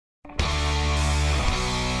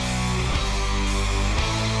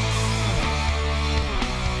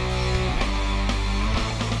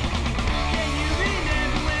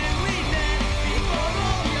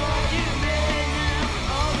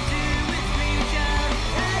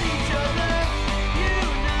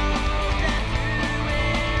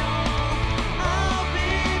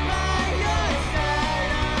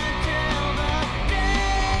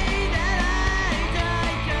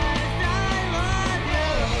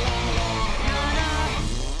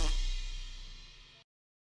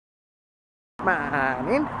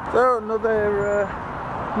Morning. So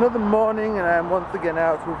another morning, and I'm once again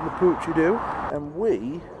out with the Poochie Doo, and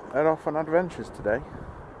we are off on adventures today.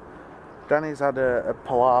 Danny's had a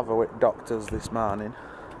palaver with doctors this morning.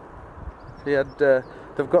 He had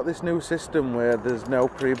they've got this new system where there's no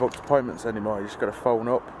pre-booked appointments anymore. You just got to phone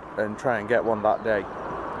up and try and get one that day.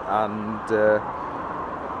 And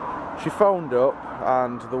she phoned up,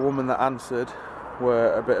 and the woman that answered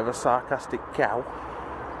were a bit of a sarcastic cow.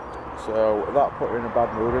 So that put her in a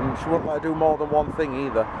bad mood, and she wouldn't let her do more than one thing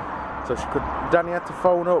either. So Danny had to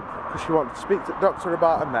phone up because she wanted to speak to the doctor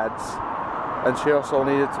about her meds, and she also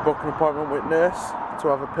needed to book an appointment with nurse to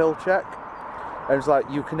have a pill check. And it's like,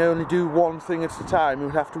 you can only do one thing at a time,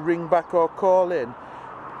 you'd have to ring back or call in.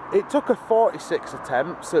 It took her 46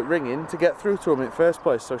 attempts at ringing to get through to him in the first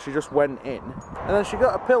place, so she just went in. And then she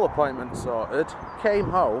got a pill appointment sorted, came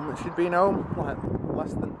home, and she'd been home like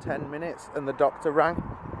less than 10 minutes, and the doctor rang.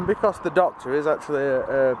 And because the doctor is actually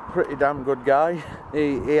a pretty damn good guy,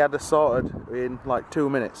 he had her sorted in like 2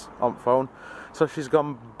 minutes on the phone. So she's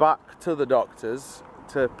gone back to the doctor's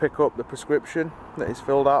to pick up the prescription that he's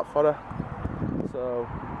filled out for her. So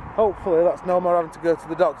hopefully that's no more having to go to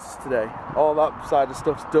the doctors today. All that side of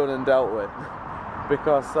stuff's done and dealt with,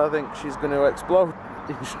 because I think she's going to explode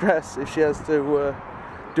in stress if she has to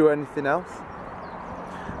do anything else.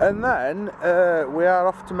 And then we are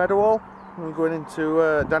off to Meadowhall. We're going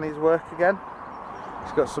into Danny's work again.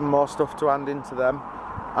 She's got some more stuff to hand into them,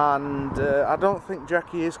 and I don't think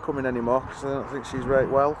Jackie is coming anymore because I don't think she's right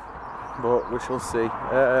well, but we shall see.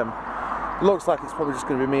 Looks like it's probably just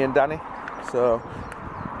going to be me and Danny, so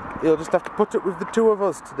you'll just have to put up with the two of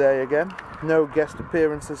us today again. No guest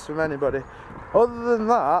appearances from anybody. Other than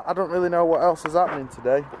that, I don't really know what else is happening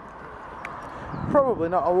today. Probably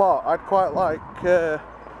not a lot. I'd quite like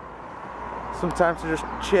some time to just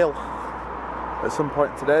chill at some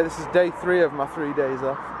point today. This is day 3 of my 3 days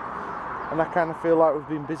off, and I kind of feel like we've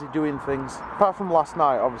been busy doing things. Apart from last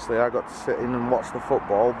night, obviously, I got to sit in and watch the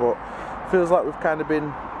football, but it feels like we've kind of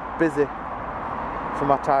been busy for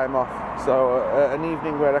my time off. So an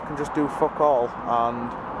evening where I can just do fuck all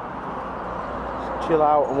and chill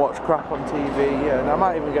out and watch crap on TV, and I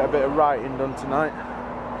might even get a bit of writing done tonight.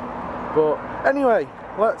 But anyway,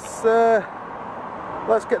 let's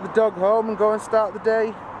get the dog home and go and start the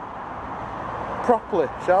day properly,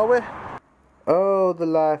 shall we? Oh, the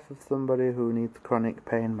life of somebody who needs chronic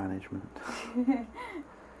pain management.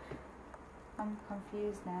 I'm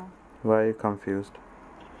confused now. Why are you confused?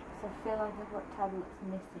 Because I feel like I've got tablets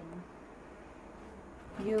missing.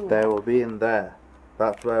 They will be in there.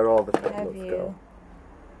 That's where all the tablets go.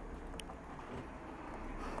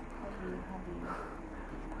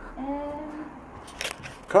 Have you?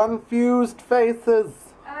 Confused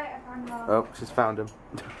faces! I found them. Oh, she's found him.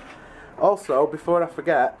 Also, before I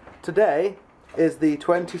forget, today is the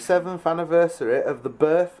 27th anniversary of the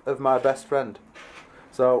birth of my best friend.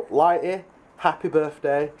 So, Lighty, happy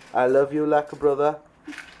birthday. I love you like a brother.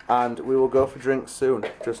 And we will go for drinks soon,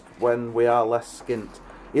 just when we are less skint.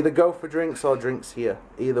 Either go for drinks or drinks here.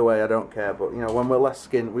 Either way, I don't care. But, you know, when we're less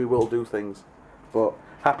skint, we will do things. But,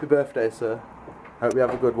 happy birthday, sir. Hope you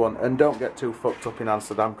have a good one. And don't get too fucked up in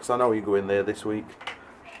Amsterdam, because I know you're going there this week.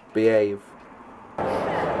 Behave.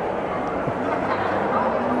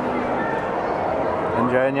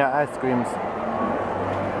 Enjoying your ice creams.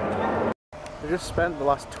 I just spent the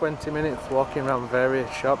last 20 minutes walking around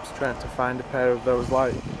various shops trying to find a pair of those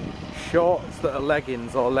like shorts that are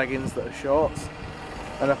leggings or leggings that are shorts,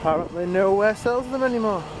 and apparently nowhere sells them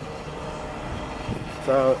anymore.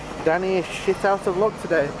 So Danny is shit out of luck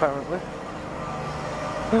today apparently.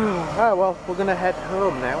 Ah well, we're gonna head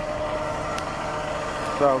home now.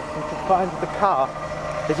 So we can find the car.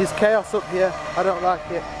 It is chaos up here, I don't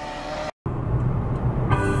like it.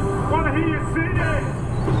 Wanna hear you sing it?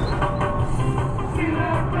 See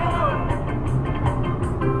that girl?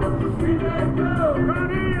 See that girl?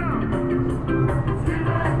 Right here! See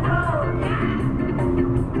that girl?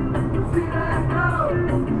 See that girl?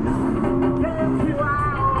 Take you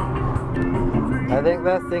out. I think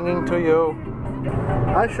they're singing to you.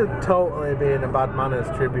 I should totally be in a Bad Manners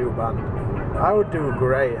tribute band. I would do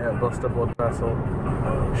great at Buster Blood Vessel.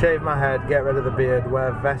 Shave my head, get rid of the beard,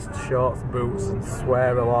 wear vests, shorts, boots, and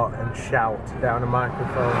swear a lot and shout down a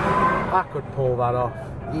microphone. I could pull that off.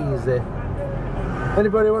 Easy.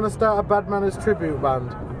 Anybody want to start a Bad Manners tribute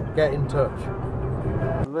band? Get in touch.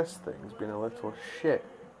 This thing's been a little shit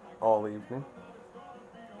all evening.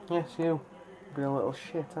 Yes, you. Been a little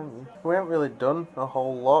shit, haven't you? We haven't really done a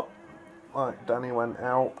whole lot. Like, Danny went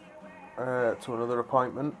out to another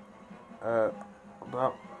appointment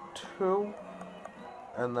about 2,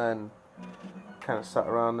 and then kind of sat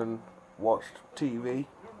around and watched TV,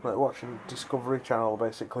 like watching Discovery Channel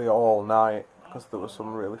basically all night, because there were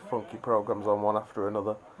some really funky programs on one after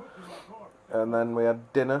another. And then we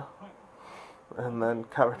had dinner, and then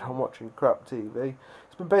carried on watching crap TV.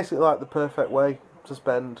 It's been basically like the perfect way to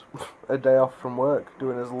spend a day off from work,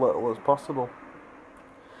 doing as little as possible.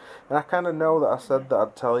 And I kind of know that I said that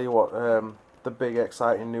I'd tell you what the big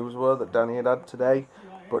exciting news were that Danny had today,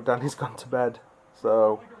 but Danny's gone to bed,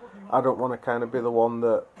 so I don't want to kind of be the one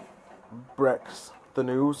that breaks the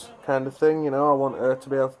news kind of thing, you know. I want her to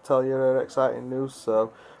be able to tell you her exciting news,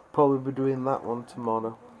 so probably be doing that one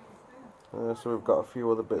tomorrow. So we've got a few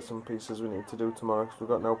other bits and pieces we need to do tomorrow, because we've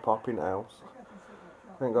got no pop in the house.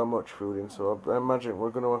 I ain't got much food in, so I imagine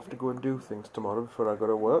we're going to have to go and do things tomorrow before I go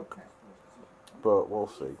to work. But we'll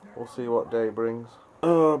see. We'll see what day brings.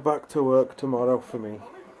 Oh, back to work tomorrow for me.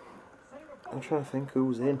 I'm trying to think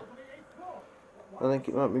who's in. I think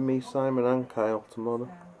it might be me, Simon and Kyle tomorrow.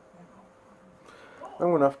 I'm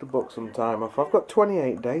going to have to book some time off. I've got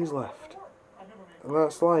 28 days left. And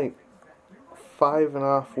that's like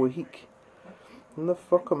 5.5 weeks. And the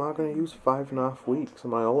fuck am I going to use 5.5 weeks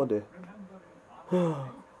on my holiday?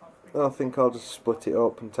 I think I'll just split it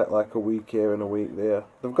up and take like a week here and a week there.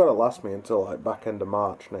 They've got to last me until like back end of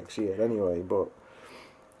March next year anyway, but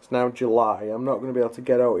it's now July. I'm not going to be able to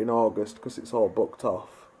get out in August because it's all booked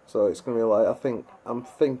off. So it's going to be like, I'm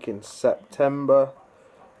thinking September,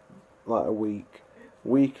 like a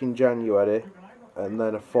week in January, and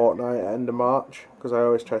then a fortnight at end of March, because I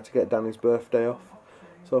always try to get Danny's birthday off.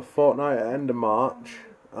 So a fortnight at end of March,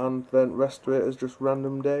 and then rest of it is just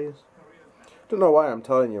random days. Don't know why I'm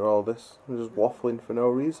telling you all this. I'm just waffling for no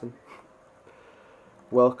reason.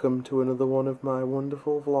 Welcome to another one of my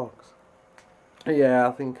wonderful vlogs. Yeah,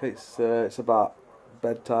 I think it's about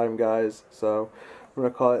bedtime, guys. So I'm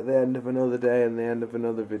gonna call it the end of another day and the end of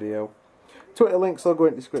another video. Twitter links will go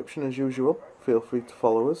in the description as usual. Feel free to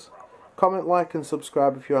follow us. Comment, like and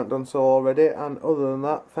subscribe if you haven't done so already. And other than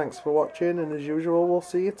that, thanks for watching, and as usual, we'll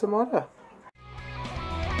see you tomorrow.